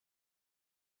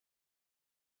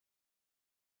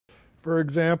For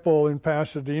example, in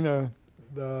Pasadena,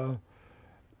 the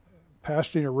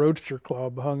Pasadena Roadster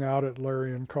Club hung out at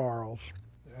Larry and Carl's,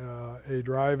 a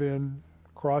drive-in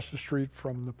across the street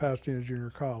from the Pasadena Junior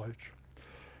College.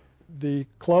 The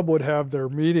club would have their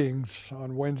meetings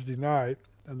on Wednesday night,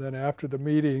 and then after the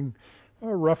meeting,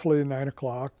 roughly 9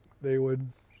 o'clock,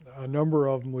 a number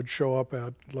of them would show up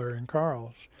at Larry and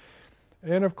Carl's.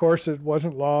 And of course, it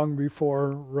wasn't long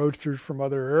before roadsters from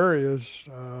other areas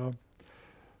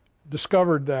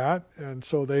discovered that, and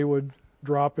so they would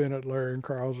drop in at Larry and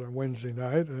Carl's on Wednesday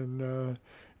night, and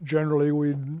generally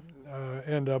we'd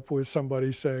end up with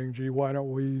somebody saying, gee, why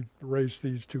don't we race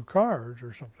these two cars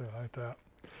or something like that.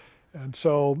 And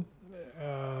so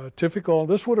typical,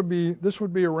 this would be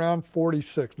around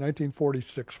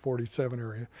 1946, 47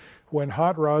 area, when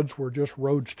hot rods were just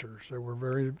roadsters. There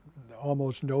were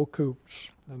almost no coupes,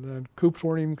 and then coupes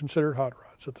weren't even considered hot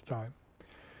rods at the time.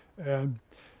 And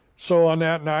so on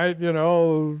that night,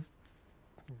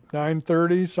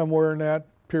 9:30, somewhere in that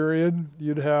period,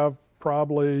 you'd have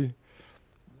probably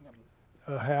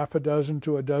a half a dozen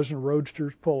to a dozen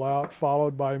roadsters pull out,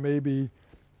 followed by maybe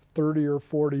 30 or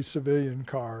 40 civilian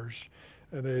cars.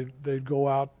 And they'd go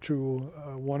out to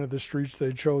one of the streets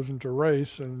they'd chosen to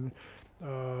race, and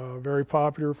very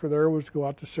popular for there was to go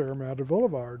out to Serramonte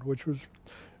Boulevard, which was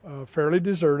fairly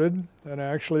deserted, and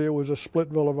actually it was a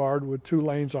split boulevard with 2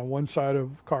 lanes on one side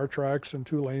of car tracks and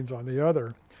 2 lanes on the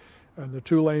other. And the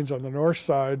 2 lanes on the north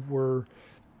side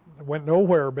went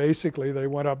nowhere, basically. They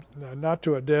went up, not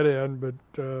to a dead end, but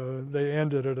they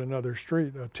ended at another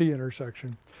street, a T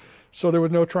intersection. So there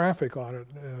was no traffic on it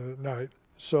at night.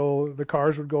 So the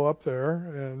cars would go up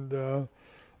there, and the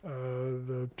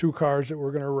 2 cars that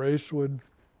were going to race would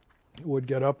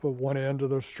get up at one end of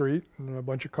the street, and a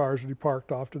bunch of cars would be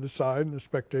parked off to the side, and the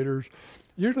spectators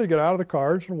usually get out of the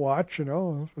cars and watch, and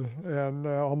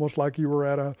almost like you were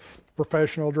at a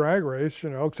professional drag race,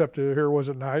 except here was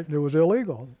at night and it was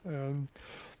illegal. And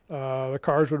the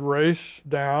cars would race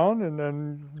down and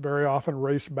then very often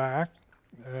race back,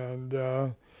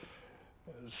 and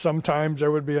sometimes there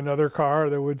would be another car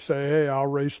that would say, hey, I'll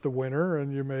race the winner,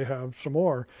 and you may have some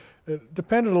more. It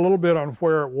depended a little bit on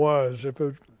where it was. If it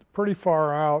was pretty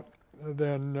far out,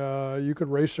 then you could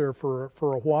race there for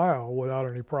a while without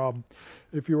any problem.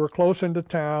 If you were close into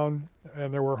town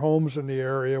and there were homes in the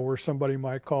area where somebody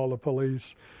might call the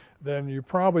police, then you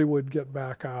probably would get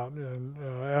back out and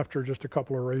after just a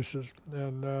couple of races.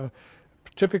 And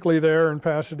typically there in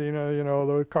Pasadena,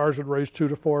 the cars would race 2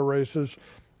 to 4 races,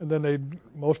 and then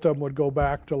most of them would go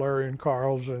back to Larry and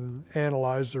Carl's and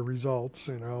analyze the results,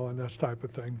 and this type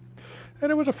of thing.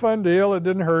 And it was a fun deal. It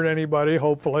didn't hurt anybody,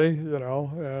 hopefully,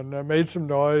 and made some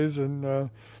noise and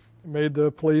made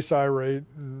the police irate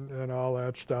and all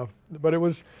that stuff. But it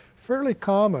was fairly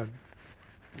common.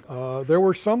 There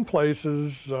were some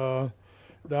places down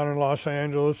in Los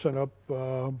Angeles and up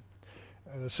in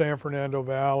the San Fernando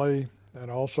Valley, and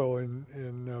also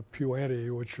in Puente,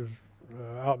 which is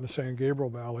out in the San Gabriel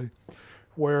Valley,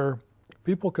 where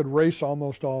people could race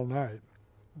almost all night.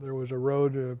 There was a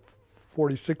road,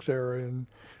 46 area in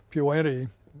Puente,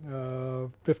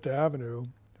 5th Avenue,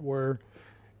 where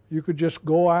you could just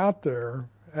go out there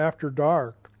after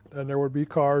dark, and there would be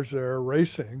cars there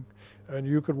racing, and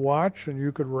you could watch, and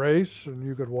you could race, and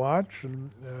you could watch,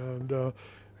 and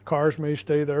cars may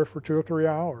stay there for 2 or 3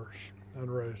 hours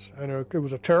and race. And it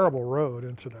was a terrible road,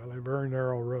 incidentally, a very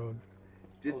narrow road.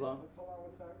 Hold on.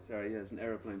 Sorry, yeah, there's an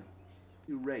aeroplane.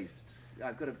 You raced.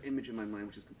 I've got an image in my mind,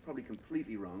 which is probably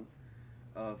completely wrong,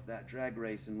 of that drag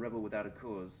race in Rebel Without a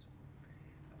Cause.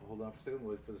 Hold on for a second,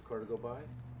 wait for this car to go by.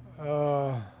 Hey,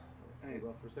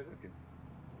 Hold on for a second. Okay.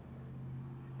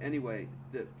 Anyway,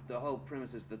 the whole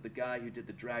premise is that the guy who did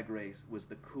the drag race was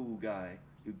the cool guy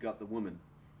who got the woman.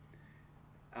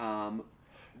 How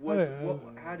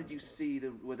did you see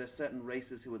were there certain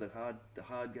racers who were the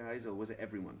hard guys, or was it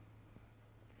everyone?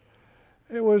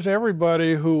 It was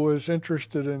everybody who was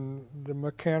interested in the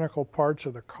mechanical parts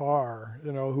of the car,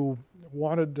 who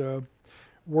wanted to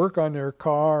work on their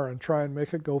car and try and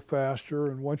make it go faster.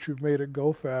 And once you've made it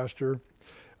go faster,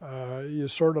 you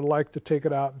sort of like to take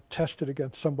it out and test it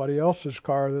against somebody else's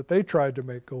car that they tried to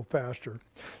make go faster.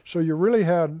 So you really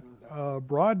had a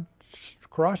broad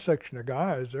cross-section of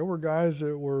guys. There were guys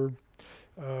that were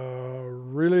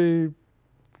really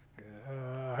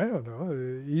I don't know,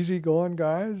 easygoing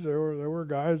guys. There were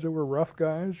guys that were rough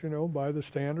guys, by the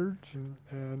standards,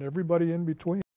 and everybody in between.